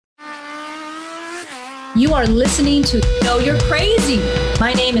You are listening to Know You're Crazy.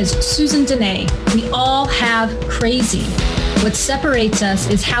 My name is Susan Dene. We all have crazy. What separates us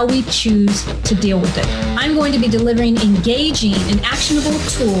is how we choose to deal with it. I'm going to be delivering engaging and actionable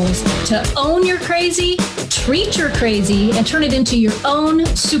tools to own your crazy, treat your crazy, and turn it into your own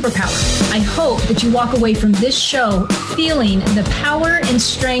superpower. I hope that you walk away from this show feeling the power and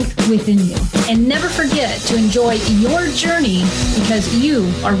strength within you. And never forget to enjoy your journey because you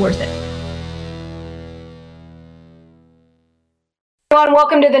are worth it. Everyone,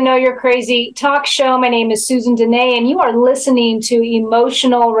 welcome to the Know You're Crazy talk show. My name is Susan Dene, and you are listening to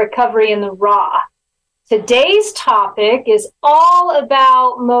Emotional Recovery in the Raw. Today's topic is all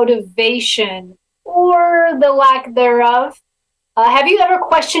about motivation, or the lack thereof. Have you ever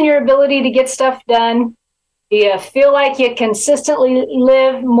questioned your ability to get stuff done? Do you feel like you consistently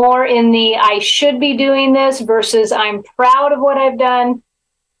live more in the I should be doing this versus I'm proud of what I've done?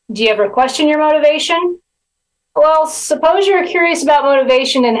 Do you ever question your motivation? Well, suppose you're curious about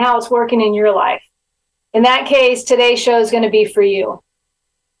motivation and how it's working in your life. In that case, today's show is going to be for you.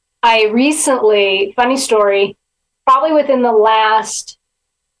 I recently, funny story, probably within the last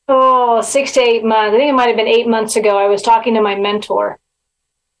 6 to 8 months, I think it might have been 8 months ago, I was talking to my mentor.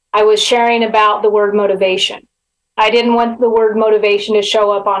 I was sharing about the word motivation. I didn't want the word motivation to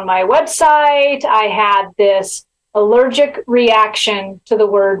show up on my website. I had this allergic reaction to the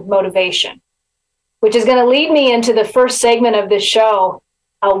word motivation, which is going to lead me into the first segment of this show,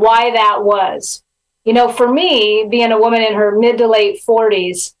 why that was. You know, for me, being a woman in her mid to late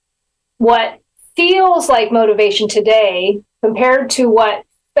 40s, what feels like motivation today compared to what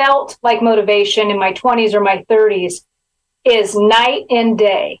felt like motivation in my 20s or my 30s is night and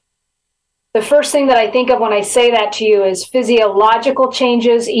day. The first thing that I think of when I say that to you is physiological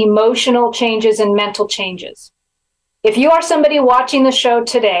changes, emotional changes, and mental changes. If you are somebody watching the show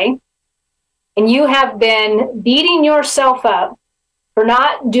today, and you have been beating yourself up for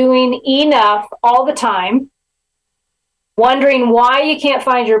not doing enough all the time, wondering why you can't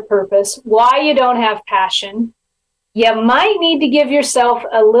find your purpose, why you don't have passion, you might need to give yourself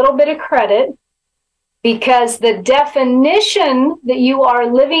a little bit of credit because the definition that you are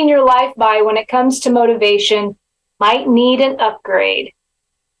living your life by when it comes to motivation might need an upgrade.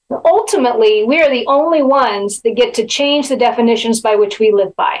 Ultimately, we are the only ones that get to change the definitions by which we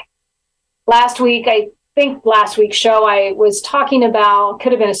live by. Last week's show, I was talking about,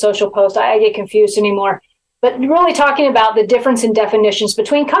 could have been a social post, I get confused anymore, but really talking about the difference in definitions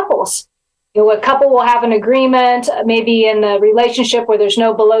between couples. You know, a couple will have an agreement, maybe in the relationship where there's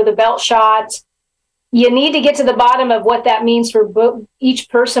no below the belt shots. You need to get to the bottom of what that means for each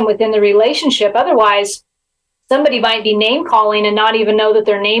person within the relationship. Otherwise, somebody might be name calling and not even know that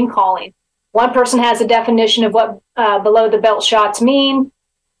they're name calling. One person has a definition of what below the belt shots mean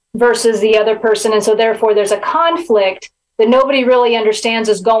versus the other person. And so therefore there's a conflict that nobody really understands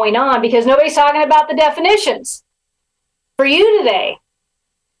is going on because nobody's talking about the definitions. For you today,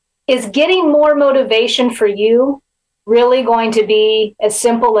 is getting more motivation for you really going to be as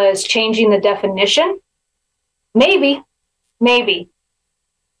simple as changing the definition? Maybe.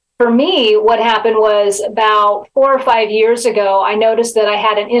 For me, what happened was about 4 or 5 years ago, I noticed that I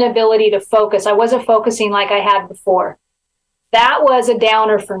had an inability to focus. I wasn't focusing like I had before. That was a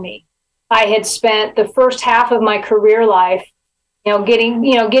downer for me. I had spent the first half of my career life, getting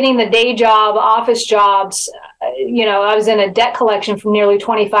the day job, office jobs. I was in a debt collection for nearly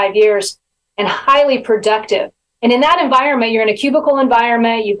 25 years and highly productive. And in that environment, you're in a cubicle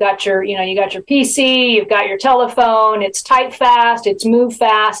environment. You've got your PC, you've got your telephone. It's type fast, it's move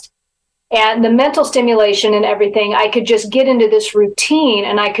fast. And the mental stimulation and everything, I could just get into this routine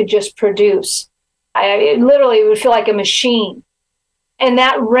and I could just produce. It literally would feel like a machine. And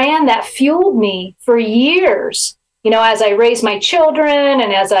that fueled me for years, as I raised my children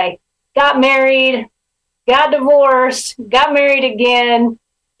and as I got married, got divorced, got married again,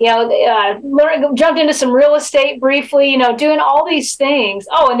 jumped into some real estate briefly, doing all these things.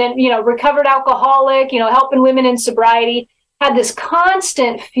 Oh, and then, recovered alcoholic, helping women in sobriety, had this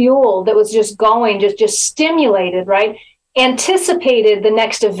constant fuel that was just going, just stimulated, right? Anticipated the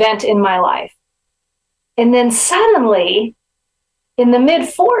next event in my life. And then suddenly, in the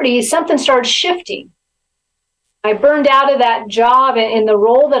mid-40s, something started shifting. I burned out of that job in the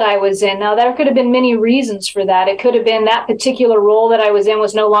role that I was in. Now, there could have been many reasons for that. It could have been that particular role that I was in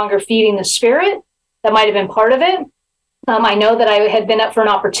was no longer feeding the spirit. That might have been part of it. I know that I had been up for an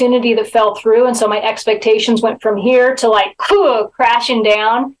opportunity that fell through, and so my expectations went from here to crashing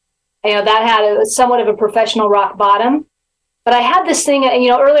down. That had somewhat of a professional rock bottom. But I had this thing,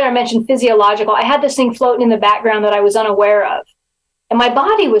 earlier I mentioned physiological. I had this thing floating in the background that I was unaware of. And my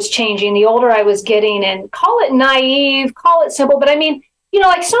body was changing the older I was getting, and call it naive, call it simple. But I mean,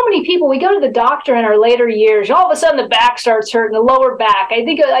 like so many people, we go to the doctor in our later years, all of a sudden the back starts hurting, the lower back. I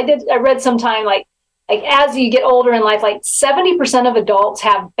think I read sometime like as you get older in life, like 70% of adults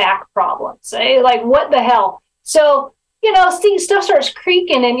have back problems. Like, what the hell? So, stuff starts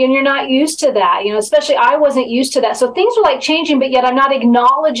creaking and you're not used to that, especially I wasn't used to that. So things are like changing, but yet I'm not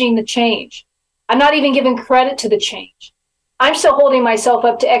acknowledging the change. I'm not even giving credit to the change. I'm still holding myself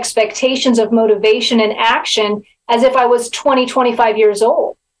up to expectations of motivation and action as if I was 20, 25 years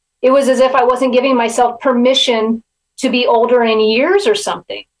old. It was as if I wasn't giving myself permission to be older in years or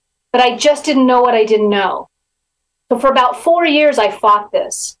something, but I just didn't know what I didn't know. So for about 4 years, I fought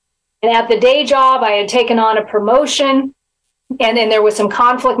this. And at the day job, I had taken on a promotion, and then there was some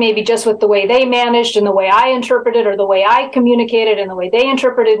conflict, maybe just with the way they managed and the way I interpreted, or the way I communicated and the way they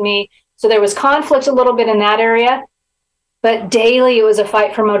interpreted me. So there was conflict a little bit in that area, but daily it was a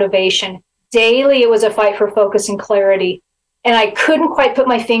fight for motivation. Daily it was a fight for focus and clarity. And I couldn't quite put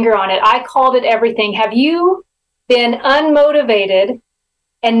my finger on it. I called it everything. Have you been unmotivated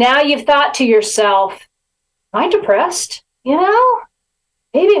and now you've thought to yourself, am I depressed? Maybe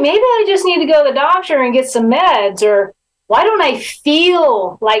I just need to go to the doctor and get some meds, or why don't I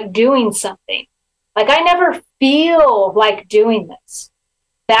feel like doing something? Like, I never feel like doing this.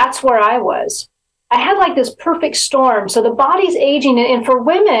 That's where I was. I had like this perfect storm. So the body's aging, and for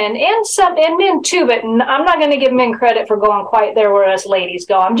women and men too, but I'm not going to give men credit for going quite there where us ladies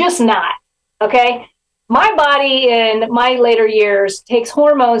go. I'm just not. Okay. My body in my later years takes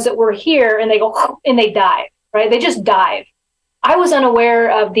hormones that were here and they go and they dive, right? They just dive. I was unaware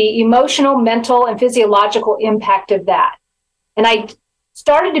of the emotional, mental, and physiological impact of that. And I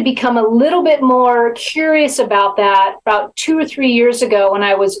started to become a little bit more curious about that about 2 or 3 years ago when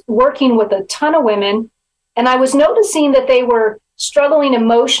I was working with a ton of women. And I was noticing that they were struggling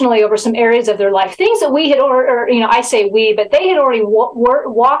emotionally over some areas of their life, things that we had, I say we, but they had already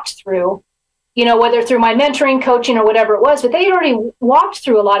walked through, whether through my mentoring, coaching, or whatever it was, but they had already walked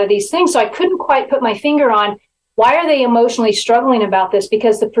through a lot of these things. So I couldn't quite put my finger on why are they emotionally struggling about this?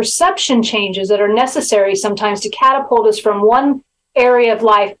 Because the perception changes that are necessary sometimes to catapult us from one area of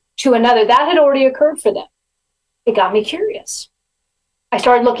life to another, that had already occurred for them. It got me curious. I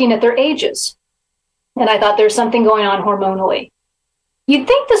started looking at their ages, and I thought there's something going on hormonally. You'd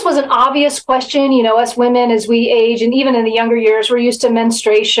think this was an obvious question, us women as we age, and even in the younger years, we're used to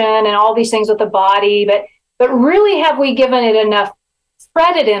menstruation and all these things with the body, but really have we given it enough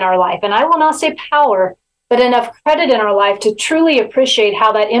credit in our life? And I will not say power, but enough credit in our life to truly appreciate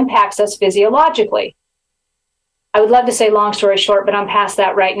how that impacts us physiologically. I would love to say long story short, but I'm past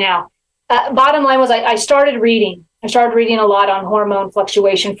that right now. Bottom line was I started reading. I started reading a lot on hormone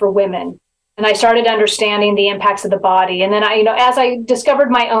fluctuation for women, and I started understanding the impacts of the body. And then as I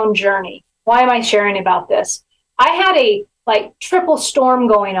discovered my own journey, why am I sharing about this? I had a triple storm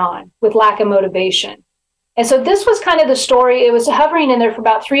going on with lack of motivation. And so this was kind of the story. It was hovering in there for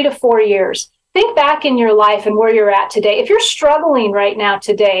about 3 to 4 years. Think back in your life and where you're at today. If you're struggling right now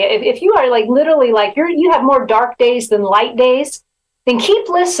today, if you are literally you have more dark days than light days, then keep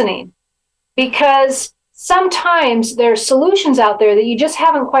listening, because sometimes there's solutions out there that you just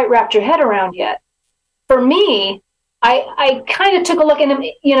haven't quite wrapped your head around yet. For me, I kind of took a look, and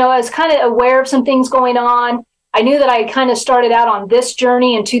I was kind of aware of some things going on. I knew that I kind of started out on this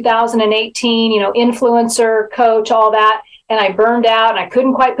journey in 2018, influencer, coach, all that. And I burned out and I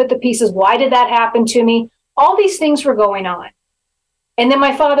couldn't quite put the pieces. Why did that happen to me? All these things were going on. And then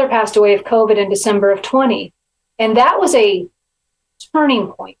my father passed away of COVID in December of 20. And that was a turning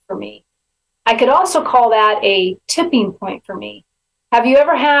point for me. I could also call that a tipping point for me. Have you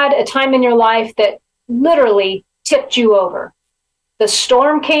ever had a time in your life that literally tipped you over? The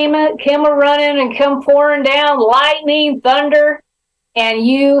storm came a-running and come pouring down, lightning, thunder, and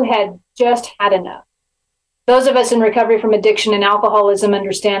you had just had enough. Those of us in recovery from addiction and alcoholism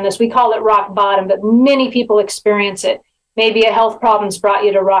understand this. We call it rock bottom, but many people experience it. Maybe a health problem's brought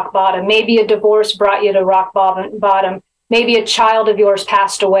you to rock bottom. Maybe a divorce brought you to rock bottom. Maybe a child of yours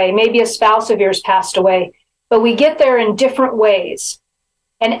passed away. Maybe a spouse of yours passed away. But we get there in different ways.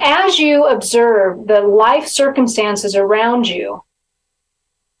 And as you observe the life circumstances around you,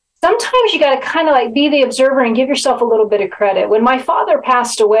 sometimes you got to kind of be the observer and give yourself a little bit of credit. When my father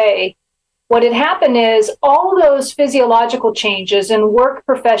passed away, what had happened is all those physiological changes and work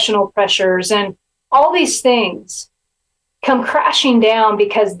professional pressures and all these things come crashing down,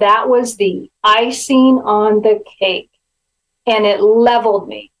 because that was the icing on the cake. And it leveled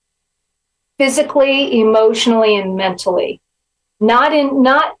me physically, emotionally, and mentally.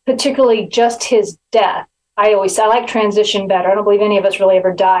 Not particularly just his death. I like transition better. I don't believe any of us really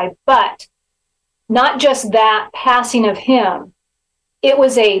ever died, but not just that passing of him, it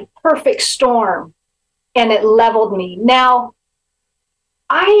was a perfect storm and it leveled me. Now,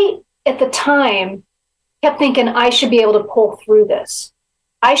 I, at the time, kept thinking I should be able to pull through this.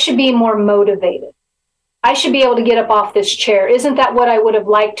 I should be more motivated. I should be able to get up off this chair. Isn't that what I would have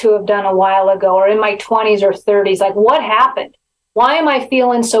liked to have done a while ago or in my 20s or 30s? Like, what happened? Why am I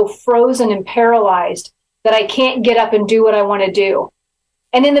feeling so frozen and paralyzed that I can't get up and do what I want to do?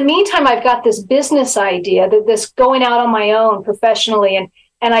 And in the meantime, I've got this business idea, that this going out on my own professionally,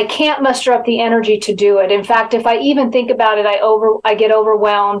 and I can't muster up the energy to do it. In fact, if I even think about it, I get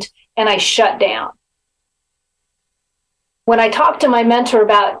overwhelmed and I shut down. When I talked to my mentor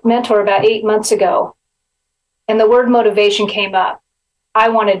about 8 months ago, and the word motivation came up, I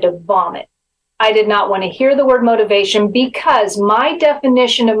wanted to vomit. I did not want to hear the word motivation because my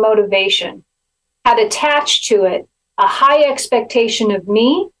definition of motivation had attached to it a high expectation of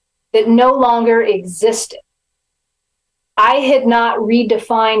me that no longer existed. I had not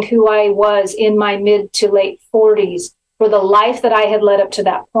redefined who I was in my mid to late 40s for the life that I had led up to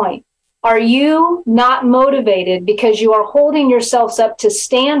that point. Are you not motivated because you are holding yourselves up to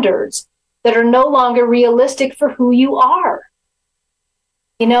standards that are no longer realistic for who you are?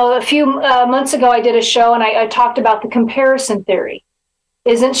 You know, a few months ago, I did a show and I talked about the comparison theory.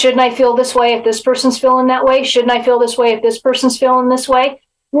 Shouldn't I feel this way if this person's feeling that way? Shouldn't I feel this way if this person's feeling this way?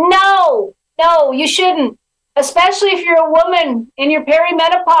 No, you shouldn't. Especially if you're a woman in your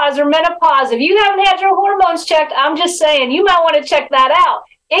perimenopause or menopause. If you haven't had your hormones checked, I'm just saying, you might want to check that out.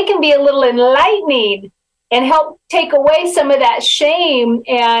 It can be a little enlightening and help take away some of that shame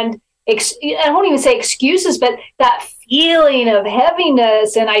and I won't even say excuses, but that feeling of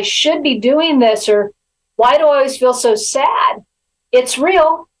heaviness and I should be doing this, or why do I always feel so sad? It's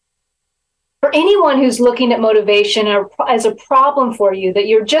real. For anyone who's looking at motivation as a problem for you, that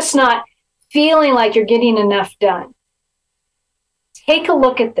you're just not feeling like you're getting enough done, take a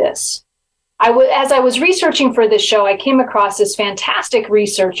look at this. As I was researching for this show, I came across this fantastic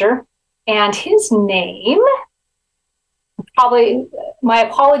researcher, and his name, probably, my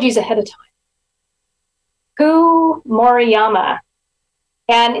apologies ahead of time, Ku Moriyama.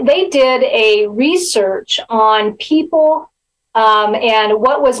 And they did a research on people and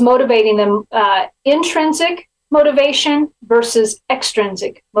what was motivating them, intrinsic motivation versus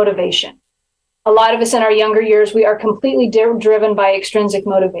extrinsic motivation. A lot of us in our younger years, we are completely driven by extrinsic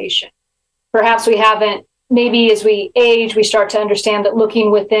motivation. Perhaps we haven't, maybe as we age, we start to understand that looking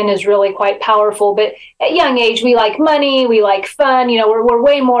within is really quite powerful. But at young age, we like money, we like fun, we're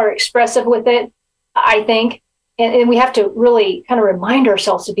way more expressive with it, I think. And we have to really kind of remind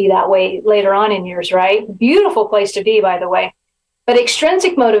ourselves to be that way later on in years, right? Beautiful place to be, by the way. But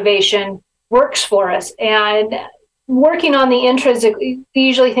extrinsic motivation works for us. And working on the intrinsic, we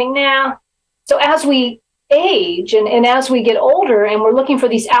usually think, nah. So as we age and as we get older and we're looking for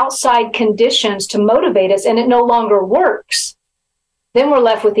these outside conditions to motivate us and it no longer works, then we're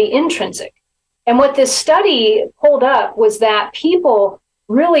left with the intrinsic. And what this study pulled up was that people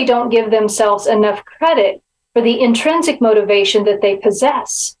really don't give themselves enough credit for the intrinsic motivation that they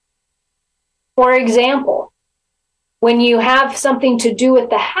possess. For example, when you have something to do at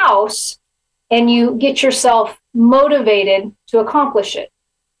the house and you get yourself motivated to accomplish it,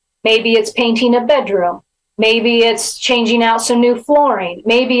 maybe it's painting a bedroom. Maybe it's changing out some new flooring.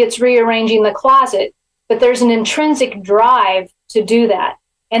 Maybe it's rearranging the closet, but there's an intrinsic drive to do that.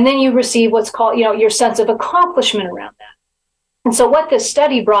 And then you receive what's called, your sense of accomplishment around that. And so what this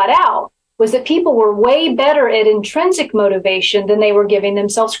study brought out was that people were way better at intrinsic motivation than they were giving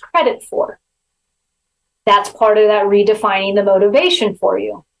themselves credit for. That's part of that redefining the motivation for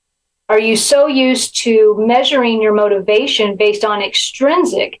you. Are you so used to measuring your motivation based on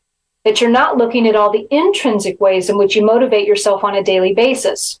extrinsic that you're not looking at all the intrinsic ways in which you motivate yourself on a daily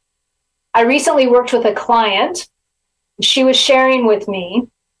basis? I recently worked with a client. She was sharing with me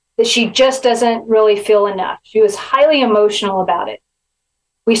that she just doesn't really feel enough. She was highly emotional about it.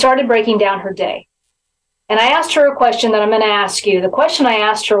 We started breaking down her day. And I asked her a question that I'm going to ask you. The question I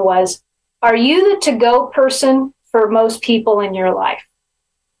asked her was, are you the to-go person for most people in your life?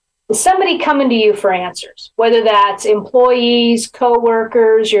 Is somebody coming to you for answers, whether that's employees,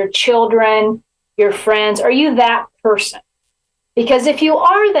 coworkers, your children, your friends? Are you that person? Because if you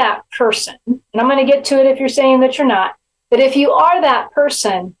are that person, and I'm going to get to it if you're saying that you're not, but if you are that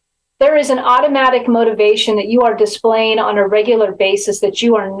person, there is an automatic motivation that you are displaying on a regular basis that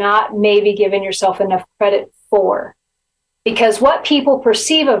you are not maybe giving yourself enough credit for. Because what people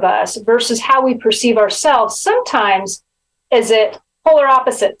perceive of us versus how we perceive ourselves sometimes is it polar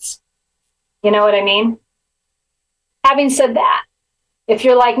opposites. You know what I mean? Having said that, if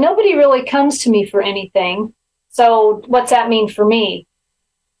you're like, nobody really comes to me for anything, so what's that mean for me?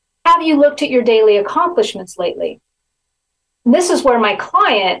 Have you looked at your daily accomplishments lately? And this is where my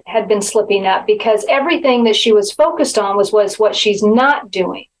client had been slipping up, because everything that she was focused on was what she's not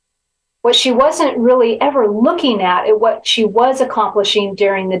doing. What she wasn't really ever looking at what she was accomplishing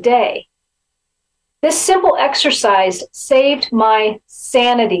during the day. This simple exercise saved my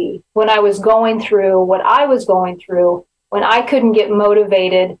sanity when I was going through what I was going through, when I couldn't get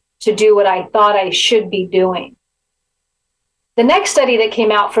motivated to do what I thought I should be doing. The next study that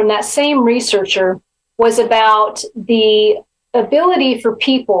came out from that same researcher was about the ability for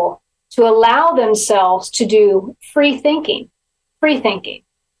people to allow themselves to do free thinking.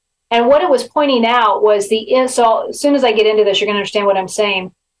 And what it was pointing out was so as soon as I get into this, you're going to understand what I'm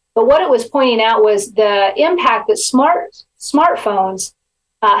saying. But what it was pointing out was the impact that smartphones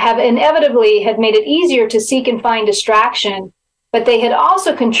have inevitably had made it easier to seek and find distraction, but they had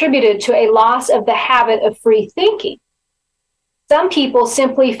also contributed to a loss of the habit of free thinking. Some people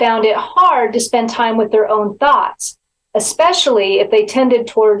simply found it hard to spend time with their own thoughts, especially if they tended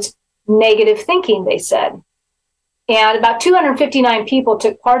towards negative thinking, they said. And about 259 people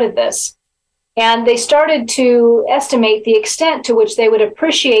took part of this. And they started to estimate the extent to which they would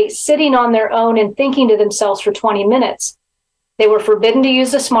appreciate sitting on their own and thinking to themselves for 20 minutes. They were forbidden to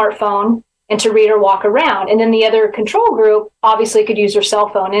use a smartphone and to read or walk around. And then the other control group obviously could use their cell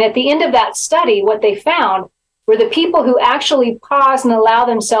phone. And at the end of that study, what they found were the people who actually pause and allow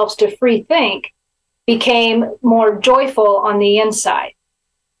themselves to free think became more joyful on the inside,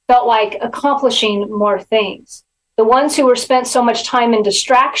 felt like accomplishing more things. The ones who were spent so much time in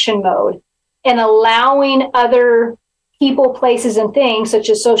distraction mode and allowing other people, places, and things, such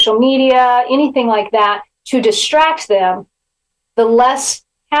as social media, anything like that, to distract them, the less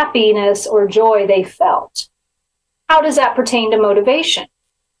happiness or joy they felt. How does that pertain to motivation?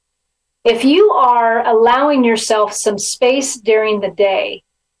 If you are allowing yourself some space during the day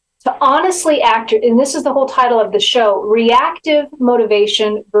to honestly act, and this is the whole title of the show, reactive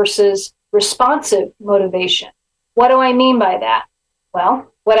motivation versus responsive motivation. What do I mean by that?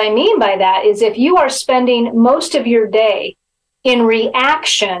 Well, what I mean by that is if you are spending most of your day in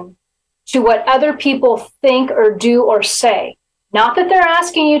reaction to what other people think or do or say, not that they're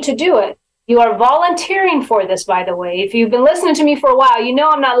asking you to do it. You are volunteering for this, by the way. If you've been listening to me for a while, you know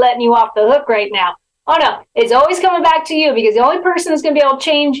I'm not letting you off the hook right now. Oh, no, it's always coming back to you, because the only person that's going to be able to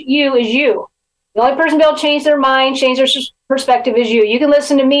change you is you. The only person to be able to change their mind, change their perspective is you. You can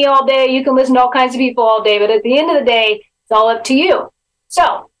listen to me all day. You can listen to all kinds of people all day. But at the end of the day, it's all up to you.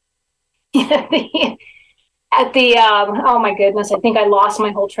 So oh, my goodness, I think I lost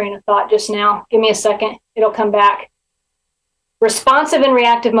my whole train of thought just now. Give me a second. It'll come back. Responsive and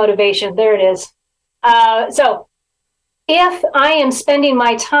reactive motivation. There it is. So if I am spending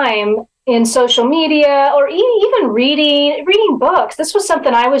my time in social media or even reading books, this was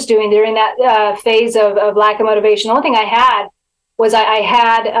something I was doing during that phase of lack of motivation. The only thing I had was I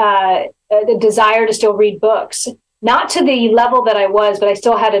had the desire to still read books, not to the level that I was, but I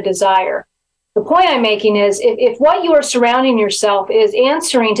still had a desire. The point I'm making is if what you are surrounding yourself is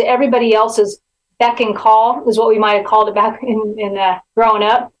answering to everybody else's beck and call, is what we might have called it back in growing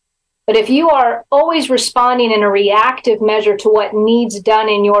up. But if you are always responding in a reactive measure to what needs done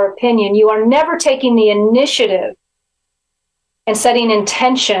in your opinion, you are never taking the initiative and setting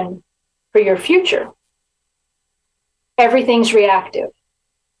intention for your future. Everything's reactive.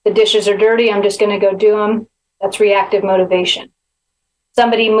 The dishes are dirty, I'm just going to go do them. That's reactive motivation.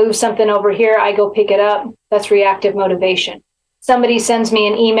 Somebody moves something over here, I go pick it up. That's reactive motivation. Somebody sends me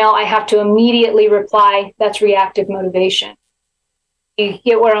an email, I have to immediately reply. That's reactive motivation. You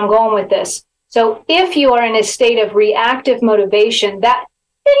get where I'm going with this. So if you are in a state of reactive motivation, that,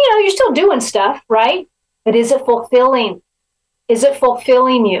 you're still doing stuff, right? But is it fulfilling? Is it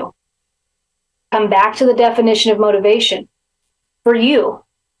fulfilling you? Come back to the definition of motivation. For you,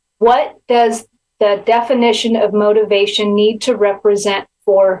 what does the definition of motivation need to represent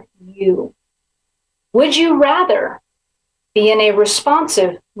for you? Would you rather be in a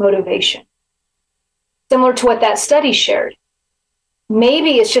responsive motivation? Similar to what that study shared.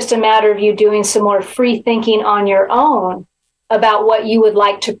 Maybe it's just a matter of you doing some more free thinking on your own about what you would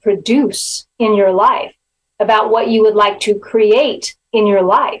like to produce in your life, about what you would like to create in your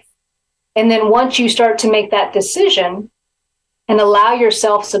life. And then once you start to make that decision and allow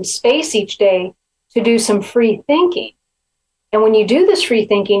yourself some space each day to do some free thinking. And when you do this free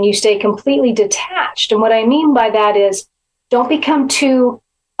thinking, you stay completely detached. And what I mean by that is don't become too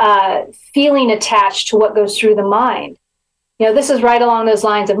feeling attached to what goes through the mind. This is right along those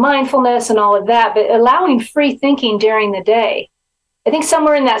lines of mindfulness and all of that, but allowing free thinking during the day. I think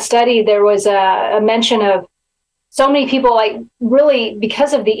somewhere in that study, there was a mention of so many people, like really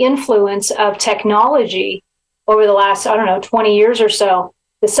because of the influence of technology over the last, 20 years or so,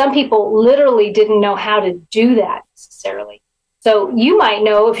 that some people literally didn't know how to do that necessarily. So you might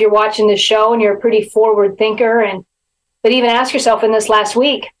know if you're watching this show and you're a pretty forward thinker, but even ask yourself in this last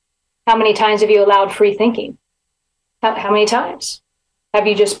week, how many times have you allowed free thinking? How many times have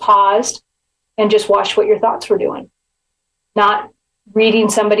you just paused and just watched what your thoughts were doing? Not reading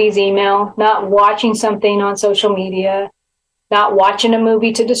somebody's email, not watching something on social media, not watching a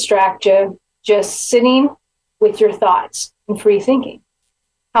movie to distract you, just sitting with your thoughts and free thinking.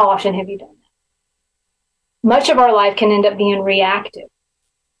 How often have you done that? Much of our life can end up being reactive.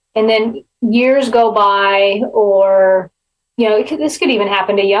 And then years go by, or, this could even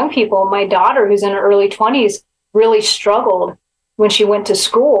happen to young people. My daughter, who's in her early 20s, really struggled when she went to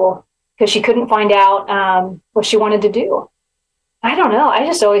school because she couldn't find out what she wanted to do. I don't know. I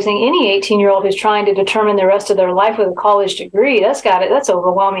just always think any 18-year-old who's trying to determine the rest of their life with a college degree, that's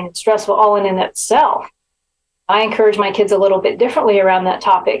overwhelming and stressful all in itself. I encourage my kids a little bit differently around that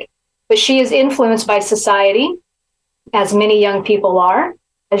topic. But she is influenced by society, as many young people are,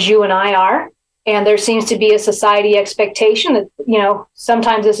 as you and I are. And there seems to be a society expectation that,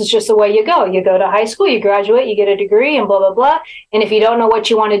 sometimes this is just the way you go. You go to high school, you graduate, you get a degree and blah, blah, blah. And if you don't know what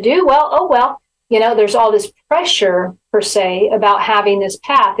you want to do, there's all this pressure, per se, about having this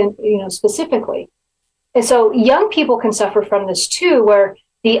path, and specifically. And so young people can suffer from this too, where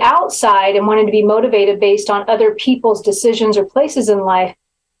the outside and wanting to be motivated based on other people's decisions or places in life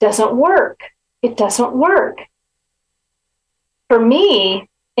doesn't work. It doesn't work. For me,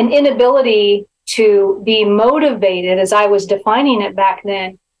 an inability to be motivated, as I was defining it back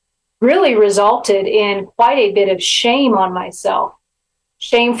then, really resulted in quite a bit of shame on myself.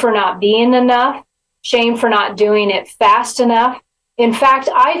 Shame for not being enough, shame for not doing it fast enough. In fact,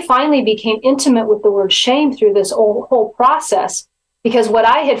 I finally became intimate with the word shame through this whole process, because what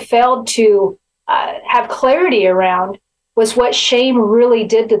I had failed to have clarity around was what shame really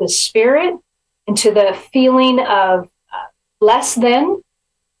did to the spirit and to the feeling of less than,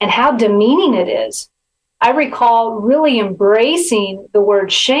 and how demeaning it is. I recall really embracing the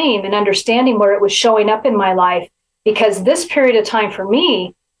word shame and understanding where it was showing up in my life, because this period of time for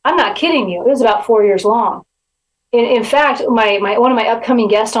me, I'm not kidding you, it was about 4 years long. In fact, one of my upcoming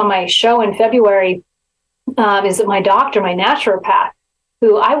guests on my show in February is my doctor, my naturopath,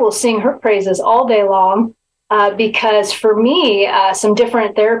 who I will sing her praises all day long, because for me, some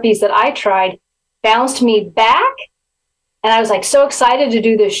different therapies that I tried bounced me back. And I was like so excited to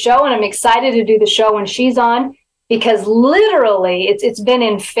do this show, and I'm excited to do the show when she's on, because literally it's been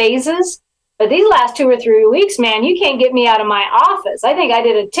in phases. But these last 2 or 3 weeks, man, you can't get me out of my office. I think I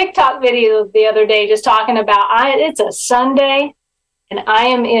did a TikTok video the other day just talking about it's a Sunday and I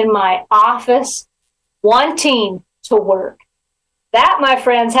am in my office wanting to work. That, my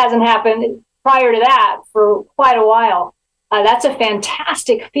friends, hasn't happened prior to that for quite a while. That's a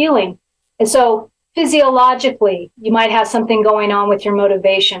fantastic feeling. And so physiologically, you might have something going on with your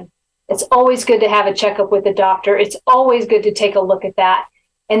motivation. It's always good to have a checkup with a doctor. It's always good to take a look at that.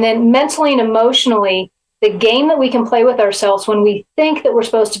 And then mentally and emotionally, the game that we can play with ourselves when we think that we're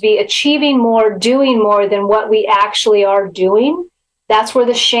supposed to be achieving more, doing more than what we actually are doing, that's where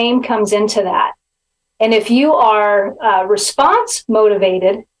the shame comes into that. And if you are response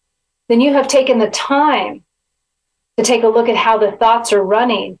motivated, then you have taken the time to take a look at how the thoughts are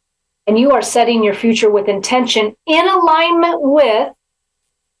running, and you are setting your future with intention in alignment with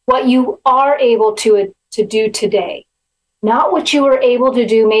what you are able to do today. Not what you were able to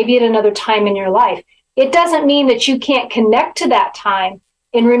do maybe at another time in your life. It doesn't mean that you can't connect to that time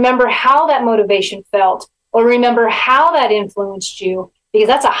and remember how that motivation felt, or remember how that influenced you, because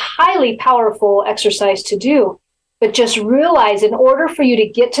that's a highly powerful exercise to do. But just realize, in order for you to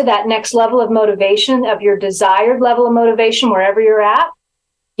get to that next level of motivation, of your desired level of motivation, wherever you're at,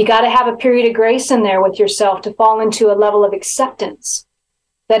 you got to have a period of grace in there with yourself to fall into a level of acceptance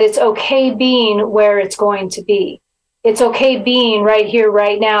that it's okay being where it's going to be. It's okay being right here,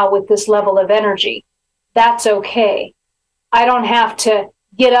 right now with this level of energy. That's okay. I don't have to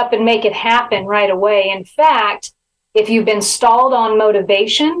get up and make it happen right away. In fact, if you've been stalled on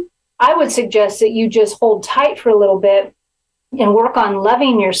motivation, I would suggest that you just hold tight for a little bit and work on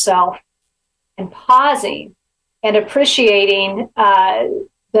loving yourself and pausing and appreciating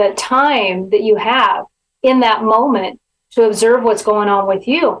the time that you have in that moment to observe what's going on with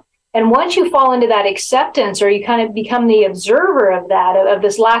you. And once you fall into that acceptance, or you kind of become the observer of that, of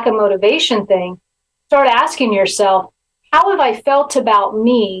this lack of motivation thing, start asking yourself, How have I felt about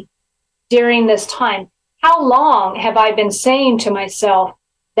me during this time? How long have I been saying to myself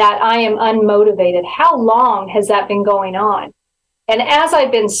that I am unmotivated? How long has that been going on? And as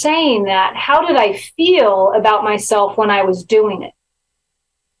I've been saying that, how did I feel about myself when I was doing it?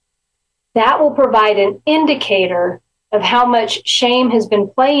 That will provide an indicator of how much shame has been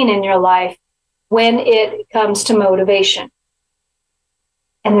playing in your life when it comes to motivation.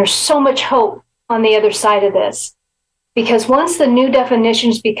 And there's so much hope on the other side of this, because once the new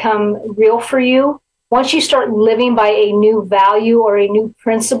definitions become real for you, once you start living by a new value or a new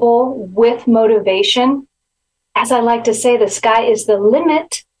principle with motivation, as I like to say, the sky is the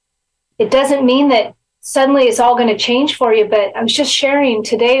limit. It doesn't mean that suddenly it's all going to change for you, but I was just sharing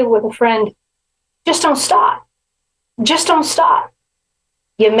today with a friend, just don't stop. Just don't stop.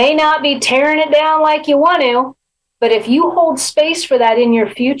 You may not be tearing it down like you want to, but if you hold space for that in your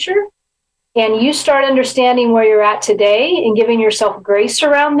future and you start understanding where you're at today and giving yourself grace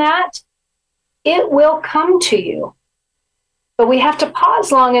around that, it will come to you. But we have to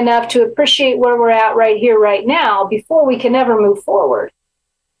pause long enough to appreciate where we're at right here, right now, before we can ever move forward.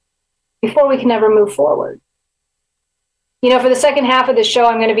 Before we can ever move forward. You know, for the second half of the show,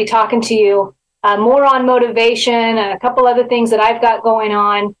 I'm going to be talking to you more on motivation and a couple other things that I've got going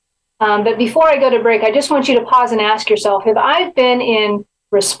on. But before I go to break, I just want you to pause and ask yourself, have I been in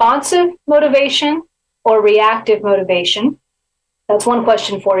responsive motivation or reactive motivation? That's one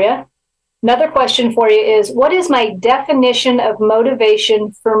question for you. Another question for you is, what is my definition of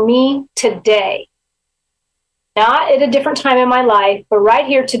motivation for me today? Not at a different time in my life, but right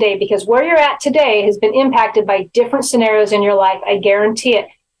here today, because where you're at today has been impacted by different scenarios in your life. I guarantee it.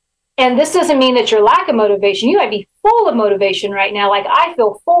 And this doesn't mean that your lack of motivation. You might be full of motivation right now, like I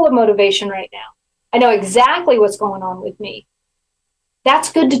feel full of motivation right now. I know exactly what's going on with me.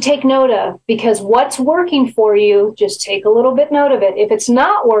 That's good to take note of, because what's working for you, just take a little bit note of it. If it's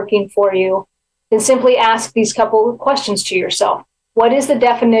not working for you, then simply ask these couple of questions to yourself. What is the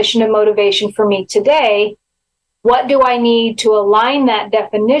definition of motivation for me today? What do I need to align that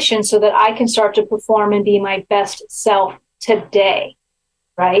definition so that I can start to perform and be my best self today,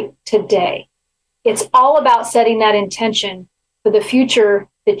 right? Today. It's all about setting that intention for the future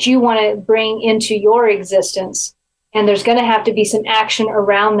that you want to bring into your existence. And there's going to have to be some action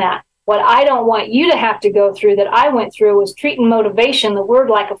around that. What I don't want you to have to go through that I went through was treating motivation, the word,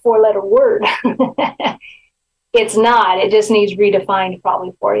 like a 4-letter word. It's not. It just needs redefined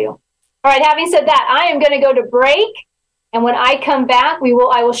probably for you. All right. Having said that, I am going to go to break. And when I come back,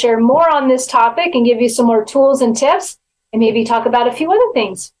 I will share more on this topic and give you some more tools and tips and maybe talk about a few other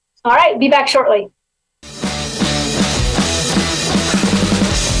things. All right. Be back shortly.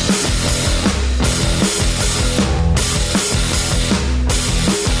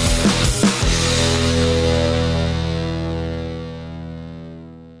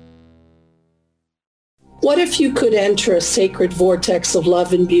 What if you could enter a sacred vortex of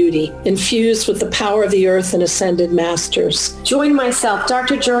love and beauty, infused with the power of the earth and ascended masters? Join myself,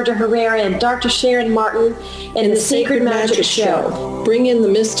 Dr. Georgia Herrera, and Dr. Sharon Martin in the Sacred Magic Show. Bring in the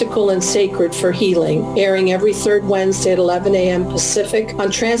mystical and sacred for healing, airing every third Wednesday at 11 a.m. Pacific on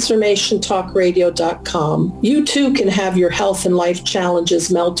TransformationTalkRadio.com. You too can have your health and life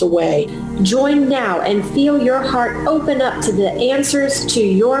challenges melt away. Join now and feel your heart open up to the answers to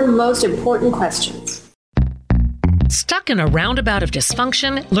your most important questions. Stuck in a roundabout of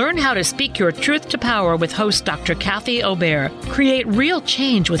dysfunction? Learn how to speak your truth to power with host Dr. Kathy Obear. Create real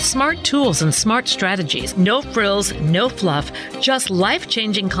change with smart tools and smart strategies. No frills, no fluff, just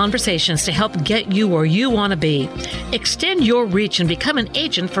life-changing conversations to help get you where you want to be. Extend your reach and become an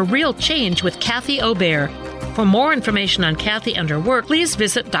agent for real change with Kathy Obear. For more information on Kathy and her work, please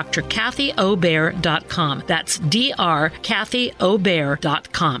visit drkathyobear.com. That's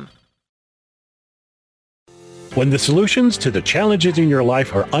drkathyobear.com. When the solutions to the challenges in your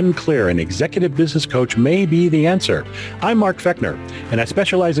life are unclear, an executive business coach may be the answer. I'm Mark Fechner, and I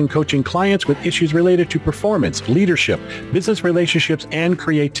specialize in coaching clients with issues related to performance, leadership, business relationships, and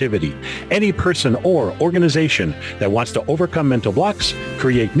creativity. Any person or organization that wants to overcome mental blocks,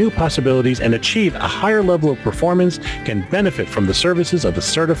 create new possibilities, and achieve a higher level of performance can benefit from the services of a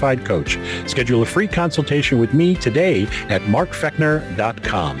certified coach. Schedule a free consultation with me today at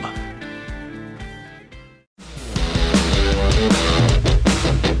markfechner.com.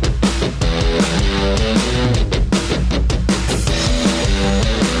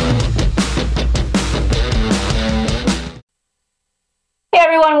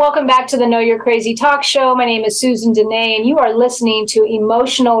 Everyone, welcome back to the Know You're Crazy talk show. My name is Susan Dene, and you are listening to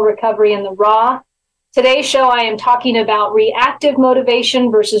Emotional Recovery in the Raw. Today's show, I am talking about reactive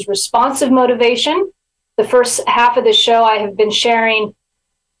motivation versus responsive motivation. the first half of the show, I have been sharing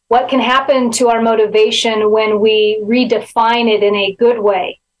what can happen to our motivation when we redefine it in a good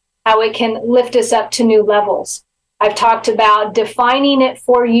way, how it can lift us up to new levels. I've talked about defining it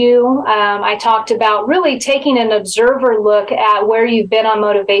for you. I talked about really taking an observer look at where you've been on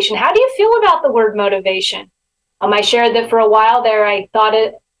motivation. How do you feel about the word motivation? I shared that for a while there. I thought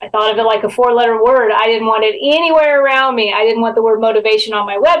of it like a 4-letter word. I didn't want it anywhere around me. I didn't want the word motivation on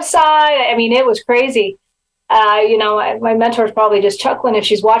my website. I mean, it was crazy. My mentor's probably just chuckling if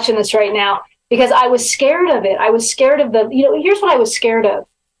she's watching this right now, because I was scared of it. I was scared of here's what I was scared of.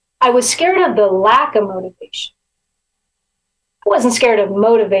 I was scared of the lack of motivation. I wasn't scared of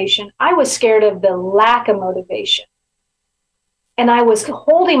motivation. I was scared of the lack of motivation. And I was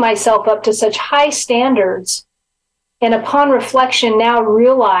holding myself up to such high standards. And upon reflection, now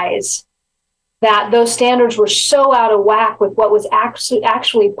realize that those standards were so out of whack with what was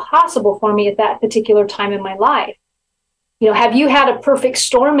actually possible for me at that particular time in my life. Have you had a perfect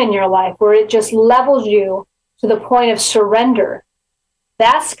storm in your life where it just levels you to the point of surrender?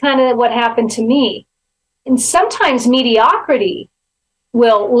 That's kind of what happened to me. And sometimes mediocrity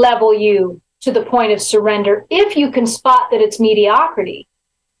will level you to the point of surrender if you can spot that it's mediocrity.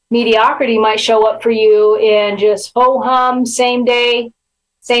 Mediocrity might show up for you in just ho-hum, same day,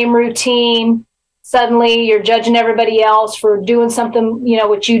 same routine. Suddenly you're judging everybody else for doing something,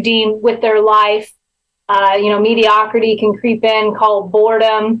 what you deem with their life. Mediocrity can creep in, called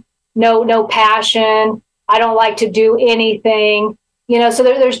boredom, no passion. I don't like to do anything. So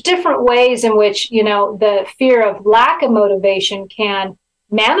there's different ways in which, the fear of lack of motivation can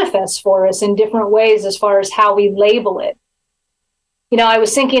manifest for us in different ways as far as how we label it. I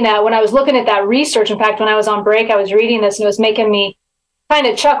was thinking that when I was looking at that research, in fact, when I was on break, I was reading this and it was making me kind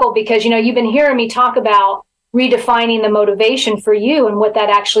of chuckle because, you've been hearing me talk about redefining the motivation for you and what that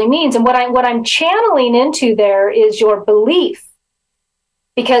actually means. And what I'm channeling into there is your belief,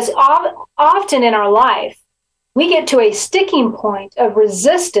 because often in our life, we get to a sticking point of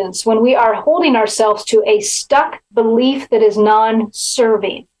resistance when we are holding ourselves to a stuck belief that is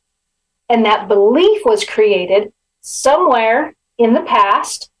non-serving. And that belief was created somewhere in the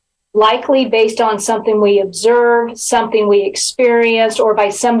past, likely based on something we observed, something we experienced, or by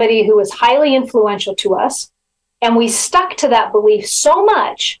somebody who was highly influential to us. And we stuck to that belief so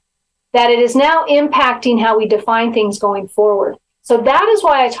much that it is now impacting how we define things going forward. So that is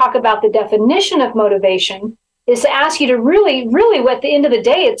why I talk about the definition of motivation, is to ask you to really, at the end of the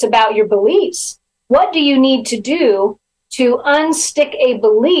day, it's about your beliefs. What do you need to do to unstick a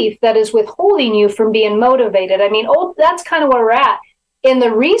belief that is withholding you from being motivated? I mean, that's kind of where we're at. In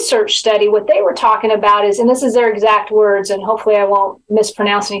the research study, what they were talking about is, and this is their exact words, and hopefully I won't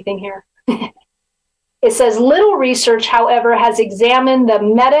mispronounce anything here. It says, little research, however, has examined the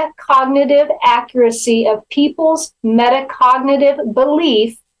metacognitive accuracy of people's metacognitive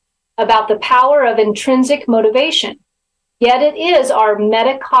belief about the power of intrinsic motivation. Yet it is our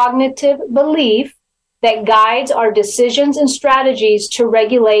metacognitive belief that guides our decisions and strategies to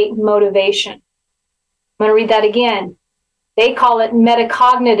regulate motivation. I'm going to read that again. They call it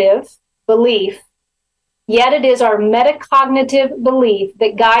metacognitive belief. Yet it is our metacognitive belief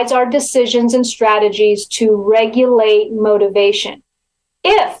that guides our decisions and strategies to regulate motivation.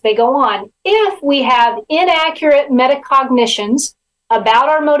 If we have inaccurate metacognitions about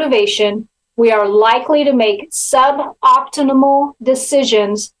our motivation, we are likely to make suboptimal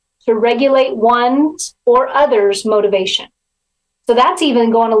decisions to regulate one's or others' motivation. So that's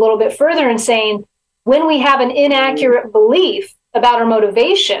even going a little bit further and saying, when we have an inaccurate belief about our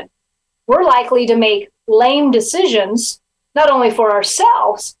motivation, we're likely to make lame decisions, not only for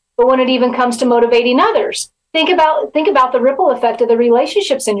ourselves, but when it even comes to motivating others. Think about the ripple effect of the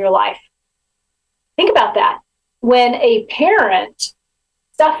relationships in your life. Think about that. When a parent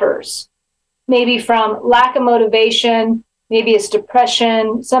suffers, maybe from lack of motivation, maybe it's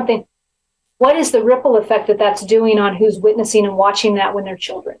depression, something, what is the ripple effect that that's doing on who's witnessing and watching that when they're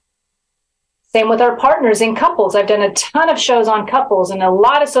children? Same with our partners in couples. I've done a ton of shows on couples and a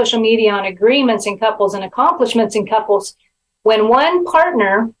lot of social media on agreements in couples and accomplishments in couples. When one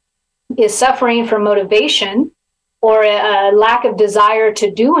partner is suffering from motivation or a lack of desire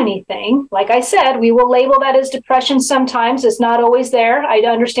to do anything, like I said, we will label that as depression sometimes. It's not always there. I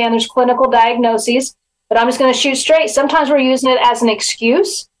understand there's clinical diagnoses, but I'm just going to shoot straight. Sometimes we're using it as an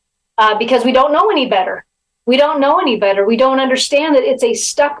excuse because we don't know any better. We don't know any better. We don't understand that it's a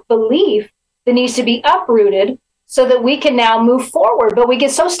stuck belief that needs to be uprooted so that we can now move forward. But we get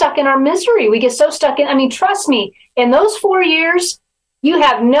so stuck in our misery. We get so stuck in, trust me, in those 4 years, you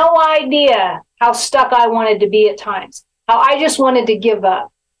have no idea how stuck I wanted to be at times, how I just wanted to give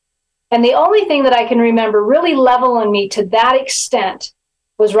up. And the only thing that I can remember really leveling me to that extent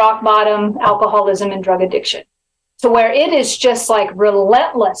was rock bottom, alcoholism, and drug addiction, to where it is just like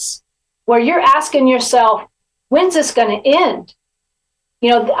relentless, where you're asking yourself, when's this going to end? You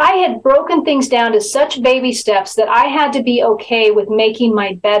know, I had broken things down to such baby steps that I had to be okay with making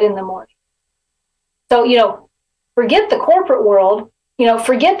my bed in the morning. So, you know, forget the corporate world, you know,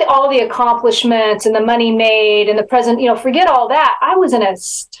 forget all the accomplishments and the money made and the present, you know, forget all that. I was in a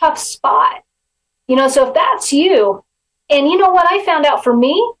tough spot, you know, so if that's you, and you know what I found out for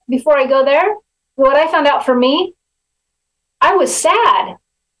me before I go there, what I found out for me, I was sad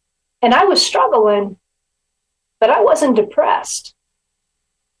and I was struggling, but I wasn't depressed.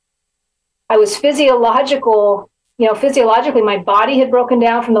 I was physiologically, my body had broken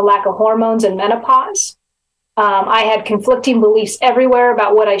down from the lack of hormones and menopause. I had conflicting beliefs everywhere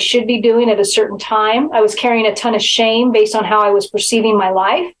about what I should be doing at a certain time. I was carrying a ton of shame based on how I was perceiving my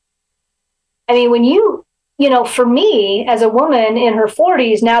life. I mean, when you know, for me, as a woman in her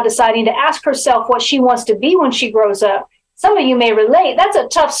 40s, now deciding to ask herself what she wants to be when she grows up, some of you may relate, that's a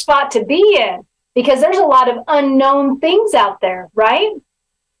tough spot to be in because there's a lot of unknown things out there, right?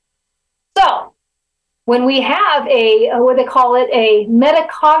 So when we have a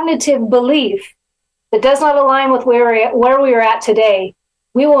metacognitive belief that does not align with where we are at today,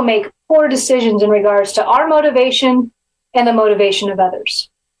 we will make poor decisions in regards to our motivation and the motivation of others.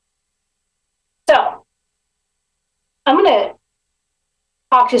 So I'm going to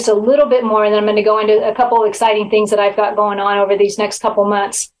talk just a little bit more, and then I'm going to go into a couple of exciting things that I've got going on over these next couple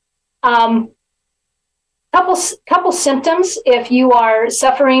months. Couple symptoms if you are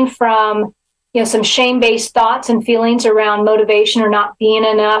suffering from, you know, some shame-based thoughts and feelings around motivation or not being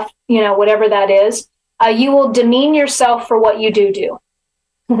enough, you know, whatever that is. You will demean yourself for what you do.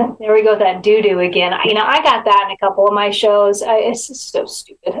 There we go, that do again. I got that in a couple of my shows. It's just so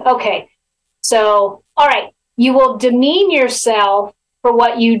stupid. Okay, so all right, you will demean yourself for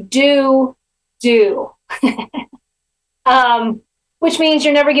what you do, which means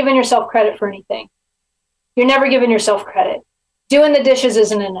you're never giving yourself credit for anything. You're never giving yourself credit. Doing the dishes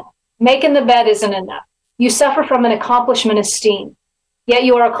isn't enough. Making the bed isn't enough. You suffer from an accomplishment esteem, yet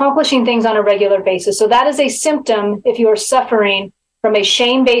you are accomplishing things on a regular basis. So that is a symptom if you are suffering from a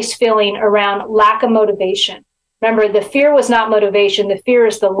shame-based feeling around lack of motivation. Remember, the fear was not motivation. The fear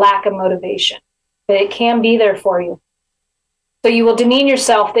is the lack of motivation, but it can be there for you. So you will demean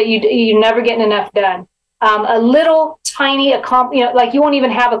yourself that you're never getting enough done. A little tiny, like you won't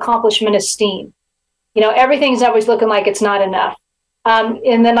even have accomplishment esteem. You know, everything's always looking like it's not enough.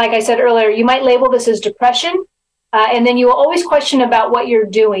 And then, like I said earlier, you might label this as depression. And then you will always question about what you're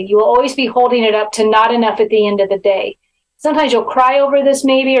doing. You will always be holding it up to not enough at the end of the day. Sometimes you'll cry over this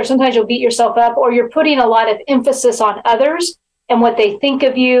maybe, or sometimes you'll beat yourself up, or you're putting a lot of emphasis on others and what they think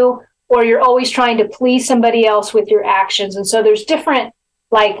of you, or you're always trying to please somebody else with your actions. And so there's different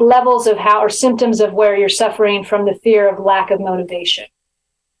like levels of how, or symptoms of where you're suffering from the fear of lack of motivation.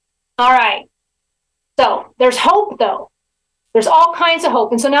 All right. So there's hope though. There's all kinds of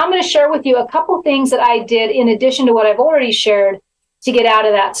hope. And so now I'm going to share with you a couple things that I did in addition to what I've already shared to get out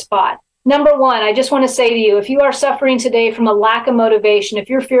of that spot. Number one, I just want to say to you, if you are suffering today from a lack of motivation, if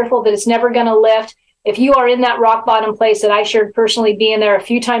you're fearful that it's never going to lift, if you are in that rock bottom place that I shared personally being there a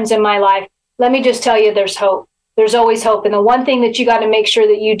few times in my life, let me just tell you there's hope. There's always hope. And the one thing that you got to make sure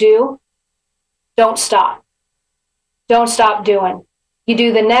that you do, don't stop. Don't stop doing. You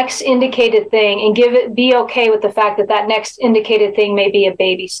do the next indicated thing and be okay with the fact that that next indicated thing may be a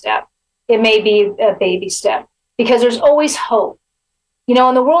baby step. It may be a baby step because there's always hope. You know,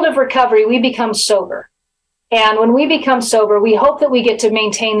 in the world of recovery, we become sober. And when we become sober, we hope that we get to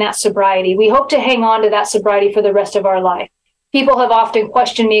maintain that sobriety. We hope to hang on to that sobriety for the rest of our life. People have often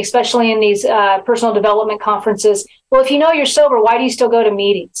questioned me, especially in these personal development conferences. Well, if you know you're sober, why do you still go to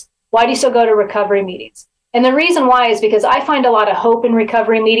meetings? Why do you still go to recovery meetings? And the reason why is because I find a lot of hope in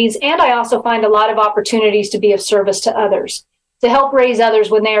recovery meetings, and I also find a lot of opportunities to be of service to others, to help raise others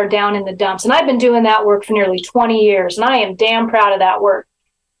when they are down in the dumps. And I've been doing that work for nearly 20 years, and I am damn proud of that work.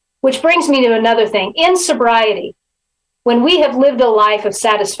 Which brings me to another thing. In sobriety, when we have lived a life of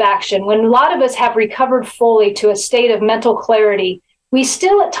satisfaction, when a lot of us have recovered fully to a state of mental clarity, we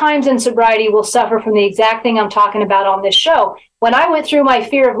still at times in sobriety will suffer from the exact thing I'm talking about on this show. When I went through my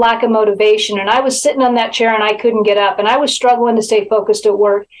fear of lack of motivation and I was sitting on that chair and I couldn't get up and I was struggling to stay focused at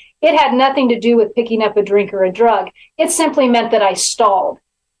work, it had nothing to do with picking up a drink or a drug. It simply meant that I stalled.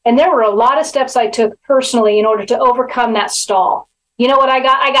 And there were a lot of steps I took personally in order to overcome that stall. You know what I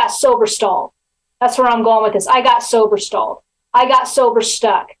got? I got sober stalled. That's where I'm going with this. I got sober stalled. I got sober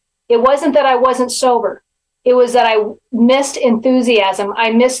stuck. It wasn't that I wasn't sober. It was that I missed enthusiasm.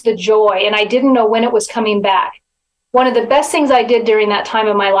 I missed the joy, and I didn't know when it was coming back. One of the best things I did during that time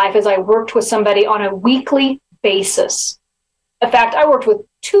of my life is I worked with somebody on a weekly basis. In fact, I worked with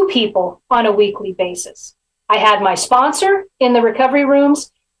 2 people on a weekly basis. I had my sponsor in the recovery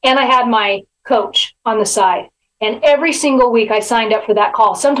rooms, and I had my coach on the side. And every single week I signed up for that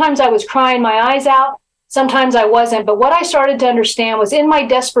call. Sometimes I was crying my eyes out. Sometimes I wasn't. But what I started to understand was in my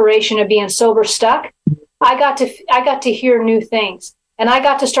desperation of being sober stuck, I got to hear new things. And I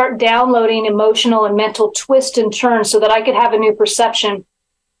got to start downloading emotional and mental twists and turns so that I could have a new perception,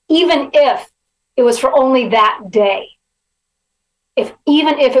 even if it was for only that day.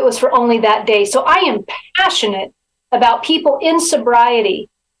 Even if it was for only that day. So I am passionate about people in sobriety.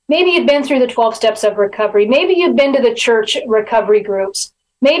 Maybe you've been through the 12 steps of recovery. Maybe you've been to the church recovery groups.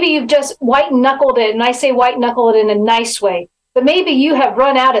 Maybe you've just white-knuckled it, and I say white-knuckle it in a nice way. But maybe you have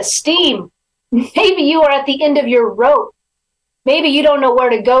run out of steam. Maybe you are at the end of your rope. Maybe you don't know where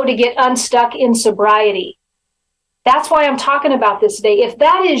to go to get unstuck in sobriety. That's why I'm talking about this today. If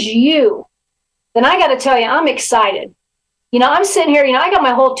that is you, then I got to tell you, I'm excited. I'm sitting here, I got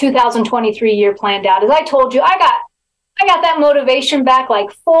my whole 2023 year planned out. As I told you, I got that motivation back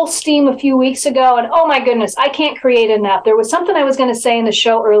like full steam a few weeks ago. And oh my goodness, I can't create enough. There was something I was going to say in the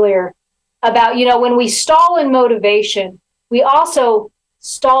show earlier about, when we stall in motivation, we also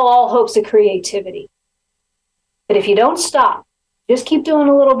stall all hopes of creativity. But if you don't stop, just keep doing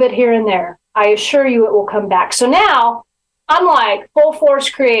a little bit here and there, I assure you it will come back. So now I'm like full force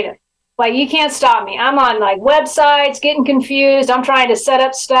creative. Like, you can't stop me. I'm on like websites, getting confused. I'm trying to set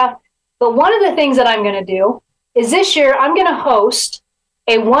up stuff. But one of the things that I'm going to do is this year I'm going to host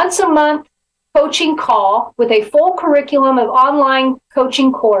a once a month coaching call with a full curriculum of online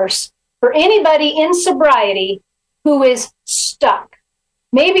coaching course for anybody in sobriety who is stuck.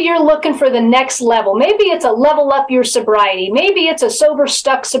 Maybe you're looking for the next level. Maybe it's a level up your sobriety. Maybe it's a sober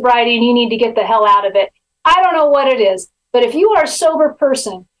stuck sobriety and you need to get the hell out of it. I don't know what it is. But if you are a sober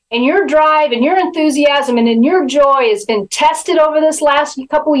person and your drive and your enthusiasm and your joy has been tested over this last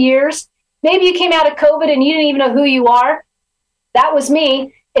couple years, maybe you came out of COVID and you didn't even know who you are. That was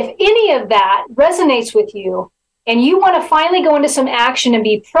me. If any of that resonates with you and you want to finally go into some action and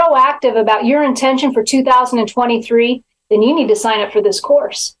be proactive about your intention for 2023, then you need to sign up for this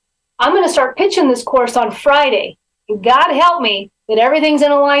course. I'm going to start pitching this course on Friday. And God help me that everything's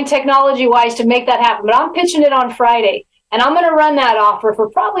in a line technology-wise to make that happen. But I'm pitching it on Friday. And I'm going to run that offer for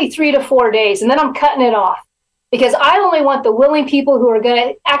probably 3 to 4 days. And then I'm cutting it off because I only want the willing people who are going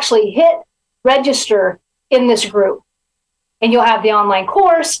to actually hit register in this group. And you'll have the online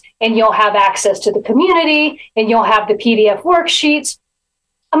course, and you'll have access to the community, and you'll have the PDF worksheets.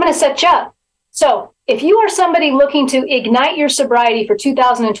 I'm going to set you up. So if you are somebody looking to ignite your sobriety for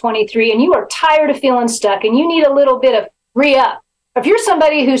 2023 and you are tired of feeling stuck and you need a little bit of re-up, if you're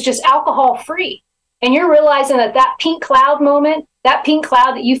somebody who's just alcohol free and you're realizing that pink cloud moment, that pink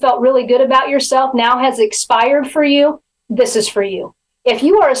cloud that you felt really good about yourself now has expired for you, this is for you. If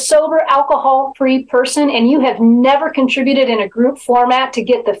you are a sober, alcohol-free person and you have never contributed in a group format to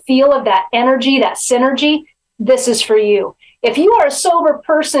get the feel of that energy, that synergy, this is for you. If you are a sober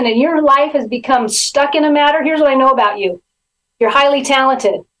person and your life has become stuck in a matter, here's what I know about you. You're highly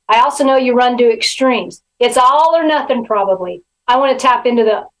talented. I also know you run to extremes. It's all or nothing probably. I want to tap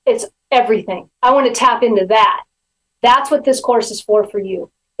into it's everything. I want to tap into that. That's what this course is for you.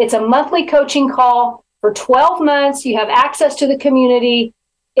 It's a monthly coaching call for 12 months. You have access to the community.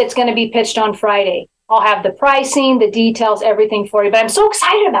 It's going to be pitched on Friday. I'll have the pricing, the details, everything for you. But I'm so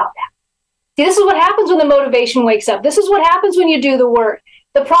excited about that. See, this is what happens when the motivation wakes up. This is what happens when you do the work.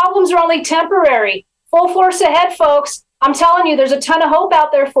 The problems are only temporary. Full force ahead, folks. I'm telling you, there's a ton of hope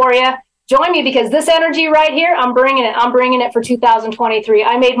out there for you. Join me because this energy right here, I'm bringing it. I'm bringing it for 2023.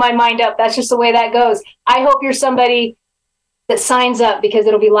 I made my mind up. That's just the way that goes. I hope you're somebody that signs up because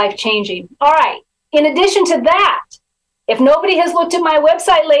it'll be life-changing. All right. In addition to that, if nobody has looked at my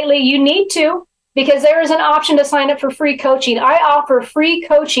website lately, you need to, because there is an option to sign up for free coaching. I offer free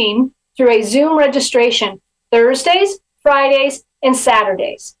coaching through a Zoom registration Thursdays, Fridays, and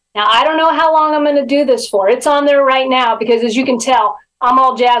Saturdays. Now, I don't know how long I'm going to do this for. It's on there right now because, as you can tell, I'm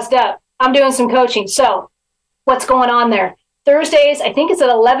all jazzed up. I'm doing some coaching. So what's going on there? Thursdays, I think it's at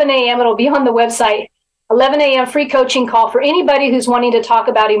 11 a.m. It'll be on the website. 11 a.m. free coaching call for anybody who's wanting to talk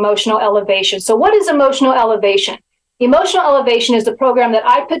about emotional elevation. So what is emotional elevation? Emotional elevation is the program that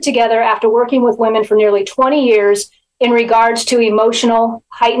I put together after working with women for nearly 20 years in regards to emotional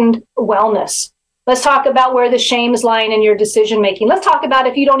heightened wellness. Let's talk about where the shame is lying in your decision making. Let's talk about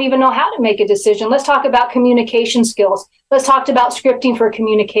if you don't even know how to make a decision. Let's talk about communication skills. Let's talk about scripting for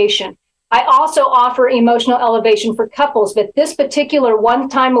communication. I also offer emotional elevation for couples, but this particular one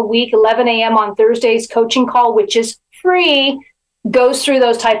time a week, 11 a.m. on Thursdays coaching call, which is free, goes through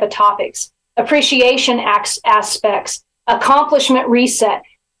those type of topics. Appreciation aspects, accomplishment reset,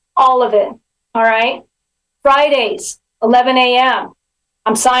 all of it. All right. Fridays, 11 a.m.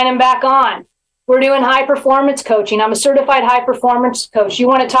 I'm signing back on. We're doing high performance coaching. I'm a certified high performance coach. You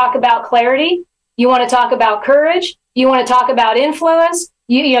want to talk about clarity? You want to talk about courage? You want to talk about influence?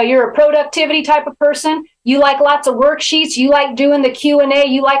 You're a productivity type of person. You like lots of worksheets. You like doing the Q&A.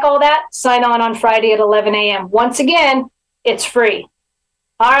 You like all that? Sign on Friday at 11 a.m. Once again, it's free.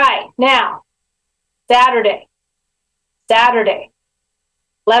 All right. Now, Saturday,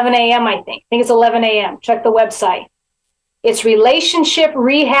 11 a.m., I think it's 11 a.m. Check the website. It's relationship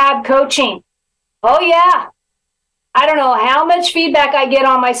rehab coaching. Oh, yeah. I don't know how much feedback I get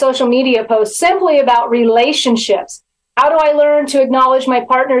on my social media posts simply about relationships. How do I learn to acknowledge my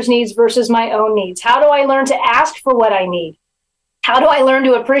partner's needs versus my own needs? How do I learn to ask for what I need? How do I learn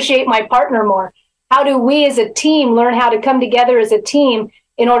to appreciate my partner more? How do we as a team learn how to come together as a team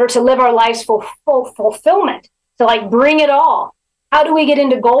in order to live our life's full fulfillment, to bring it all? How do we get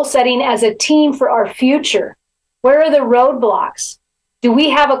into goal setting as a team for our future? Where are the roadblocks? Do we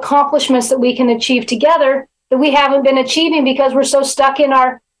have accomplishments that we can achieve together that we haven't been achieving because we're so stuck in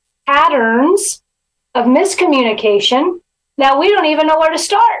our patterns of miscommunication? Now we don't even know where to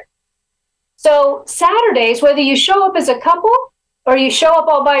start. So Saturdays, whether you show up as a couple or you show up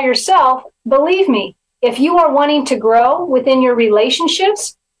all by yourself, believe me, if you are wanting to grow within your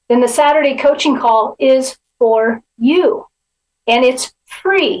relationships, then the Saturday coaching call is for you. And it's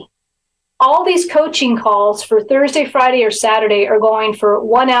free. All these coaching calls for Thursday, Friday, or Saturday are going for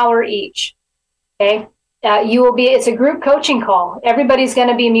 1 hour each. Okay. It's a group coaching call. Everybody's going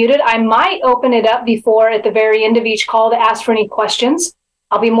to be muted. I might open it up before at the very end of each call to ask for any questions.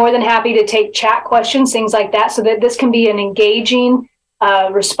 I'll be more than happy to take chat questions, things like that, so that this can be an engaging,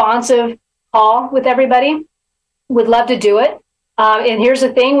 responsive call with everybody. Would love to do it. And here's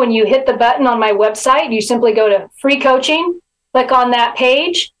the thing, when you hit the button on my website, you simply go to free coaching, click on that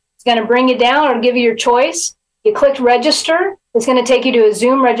page. It's going to bring you down or give you your choice. You click register. It's going to take you to a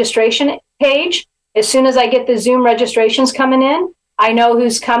Zoom registration page. As soon as I get the Zoom registrations coming in, I know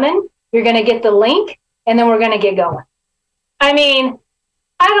who's coming. You're going to get the link, and then we're going to get going. I mean,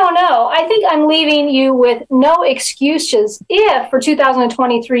 I don't know. I think I'm leaving you with no excuses for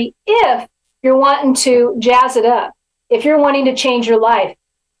 2023, if you're wanting to jazz it up, if you're wanting to change your life.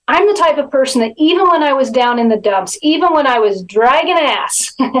 I'm the type of person that even when I was down in the dumps, even when I was dragging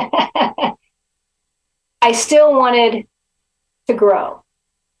ass, I still wanted to grow.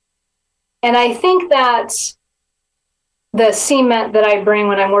 And I think that's the cement that I bring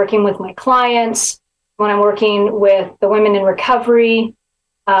when I'm working with my clients, when I'm working with the women in recovery,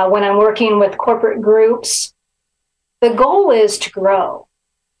 when I'm working with corporate groups. The goal is to grow.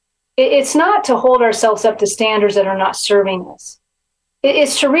 It's not to hold ourselves up to standards that are not serving us.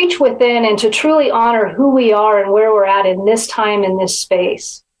 It's to reach within and to truly honor who we are and where we're at in this time, in this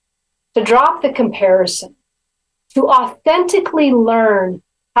space. To drop the comparison. To authentically learn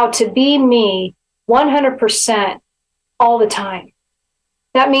how to be me 100% all the time.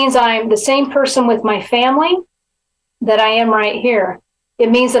 That means I'm the same person with my family that I am right here.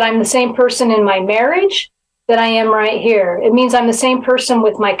 It means that I'm the same person in my marriage that I am right here. It means I'm the same person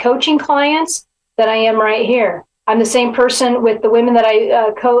with my coaching clients that I am right here. I'm the same person with the women that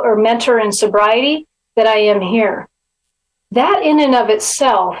I mentor in sobriety that I am here. That in and of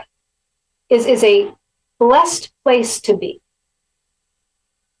itself is a blessed place to be.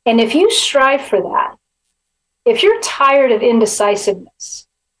 And if you strive for that, if you're tired of indecisiveness,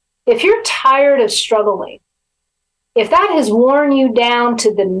 if you're tired of struggling, if that has worn you down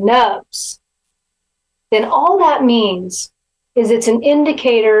to the nubs, then all that means is it's an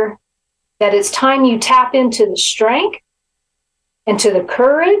indicator that it's time you tap into the strength and to the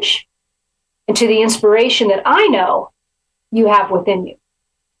courage and to the inspiration that I know you have within you.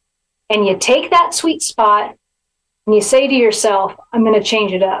 And you take that sweet spot and you say to yourself, I'm going to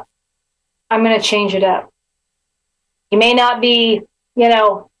change it up. I'm going to change it up. You may not be,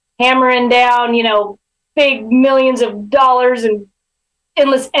 hammering down, big millions of dollars and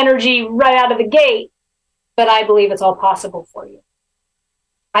endless energy right out of the gate, but I believe it's all possible for you.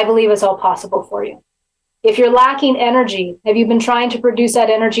 I believe it's all possible for you. If you're lacking energy, have you been trying to produce that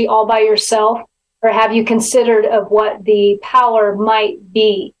energy all by yourself, or have you considered of what the power might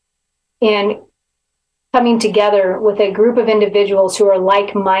be in coming together with a group of individuals who are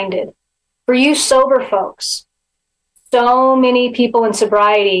like-minded? For you sober folks, so many people in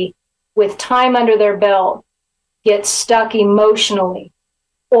sobriety with time under their belt get stuck emotionally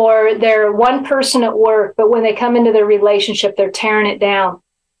or they're one person at work, but when they come into their relationship, they're tearing it down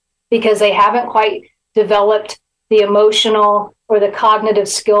because they haven't quite developed the emotional or the cognitive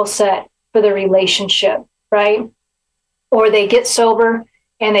skill set for the relationship, right? Or they get sober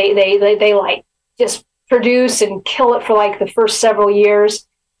and they like just produce and kill it for like the first several years.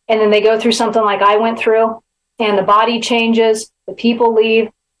 And then they go through something like I went through, and the body changes, the people leave.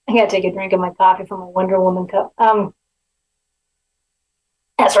 I got to take a drink of my coffee from my Wonder Woman cup.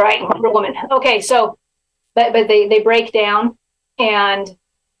 That's right, Wonder Woman. Okay, so, but they break down and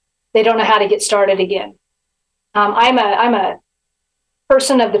they don't know how to get started again. I'm a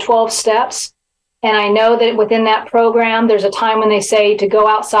person of the 12 steps, and I know that within that program, there's a time when they say to go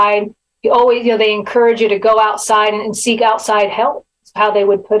outside. You always, they encourage you to go outside and seek outside help. That's how they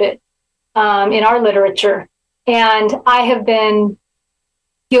would put it in our literature. And I have been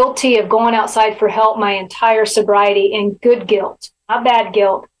guilty of going outside for help my entire sobriety in good guilt, not bad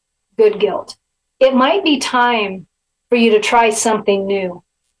guilt, good guilt. It might be time for you to try something new.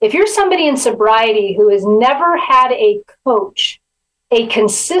 If you're somebody in sobriety who has never had a coach, a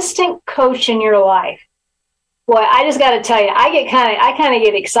consistent coach in your life, boy, I just got to tell you, I kind of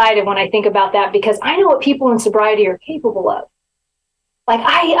get excited when I think about that, because I know what people in sobriety are capable of. Like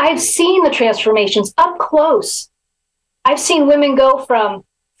I've seen the transformations up close. I've seen women go from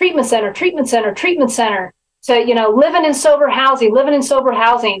treatment center to, living in sober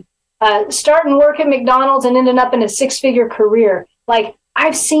housing, starting work at McDonald's and ending up in a 6-figure career. Like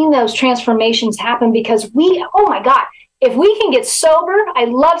I've seen those transformations happen because oh my God, if we can get sober, I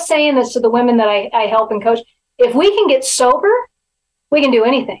love saying this to the women that I help and coach. If we can get sober, we can do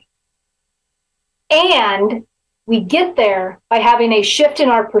anything. And we get there by having a shift in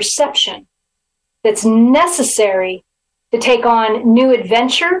our perception that's necessary to take on new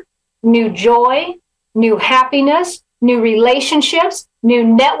adventure, new joy, new happiness, new relationships, new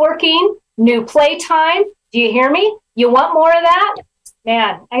networking, new playtime. Do you hear me? You want more of that?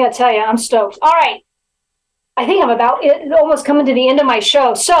 Man, I got to tell you, I'm stoked. All right. I think I'm almost coming to the end of my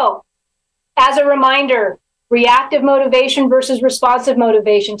show. So as a reminder, reactive motivation versus responsive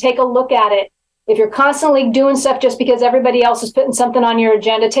motivation. Take a look at it. If you're constantly doing stuff just because everybody else is putting something on your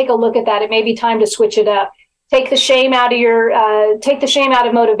agenda, take a look at that. It may be time to switch it up. Take the shame out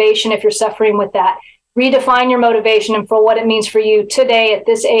of motivation if you're suffering with that. Redefine your motivation and for what it means for you today at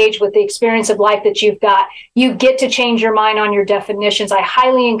this age with the experience of life that you've got. You get to change your mind on your definitions. I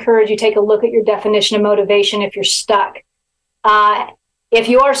highly encourage you to take a look at your definition of motivation if you're stuck. If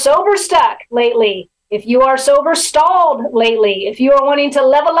you are sober stuck lately, if you are sober stalled lately, if you are wanting to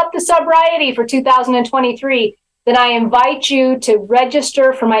level up the sobriety for 2023, then I invite you to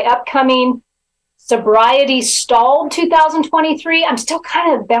register for my upcoming Sobriety Stalled 2023. I'm still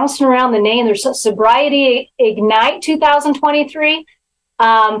kind of bouncing around the name. There's Sobriety Ignite 2023.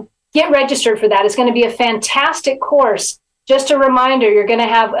 Get registered for that. It's going to be a fantastic course. Just a reminder, you're going to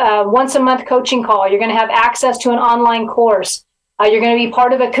have a once a month coaching call. You're going to have access to an online course. You're going to be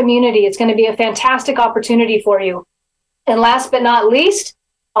part of a community. It's going to be a fantastic opportunity for you. And last but not least,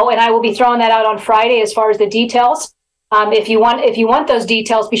 and I will be throwing that out on Friday as far as the details. If you want those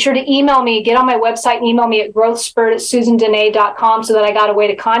details, be sure to email me. Get on my website and email me at growthspurt@susandene.com so that I got a way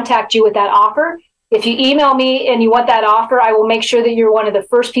to contact you with that offer. If you email me and you want that offer, I will make sure that you're one of the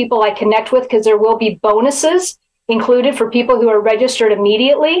first people I connect with, because there will be bonuses included for people who are registered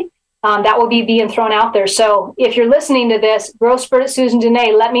immediately. That will be being thrown out there. So if you're listening to this, Growth Spurt at Susan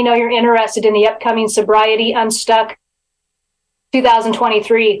Dene, let me know you're interested in the upcoming Sobriety Unstuck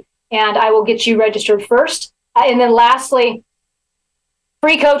 2023, and I will get you registered first. And then lastly,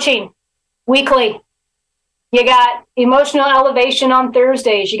 free coaching weekly. You got emotional elevation on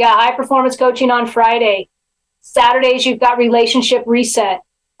Thursdays. You got high performance coaching on Friday. Saturdays, you've got relationship reset,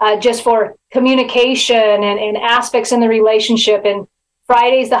 just for communication and aspects in the relationship. And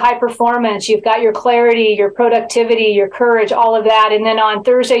Friday's the high performance. You've got your clarity, your productivity, your courage, all of that. And then on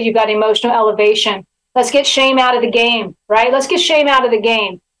Thursday, you've got emotional elevation. Let's get shame out of the game, right? Let's get shame out of the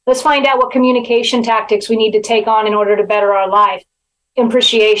game. Let's find out what communication tactics we need to take on in order to better our life.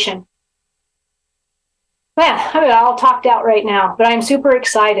 Appreciation. Man, I'm all talked out right now, but I'm super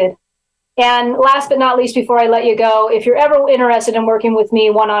excited. And last but not least, before I let you go, if you're ever interested in working with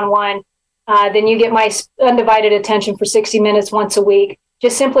me one-on-one, then you get my undivided attention for 60 minutes once a week.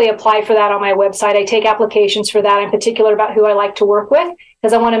 Just simply apply for that on my website. I take applications for that. I'm particular about who I like to work with,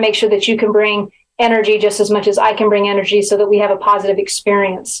 because I want to make sure that you can bring energy just as much as I can bring energy, so that we have a positive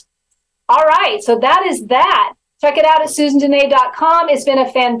experience. All right, so that is that. Check it out at susandene.com. It's been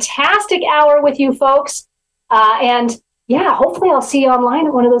a fantastic hour with you folks. And yeah, hopefully I'll see you online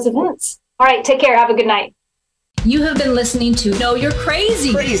at one of those events. All right, take care. Have a good night. You have been listening to Know You're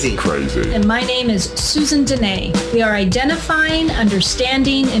Crazy. Crazy. And my name is Susan Dene. We are identifying,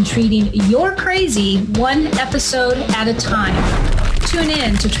 understanding, and treating your crazy one episode at a time. Tune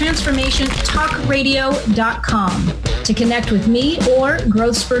in to transformationtalkradio.com. To connect with me or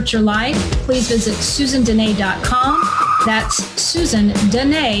Growth Spurt Your Life, please visit susandene.com. That's Susan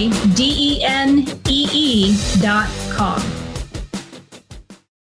Denee, DENEE.com.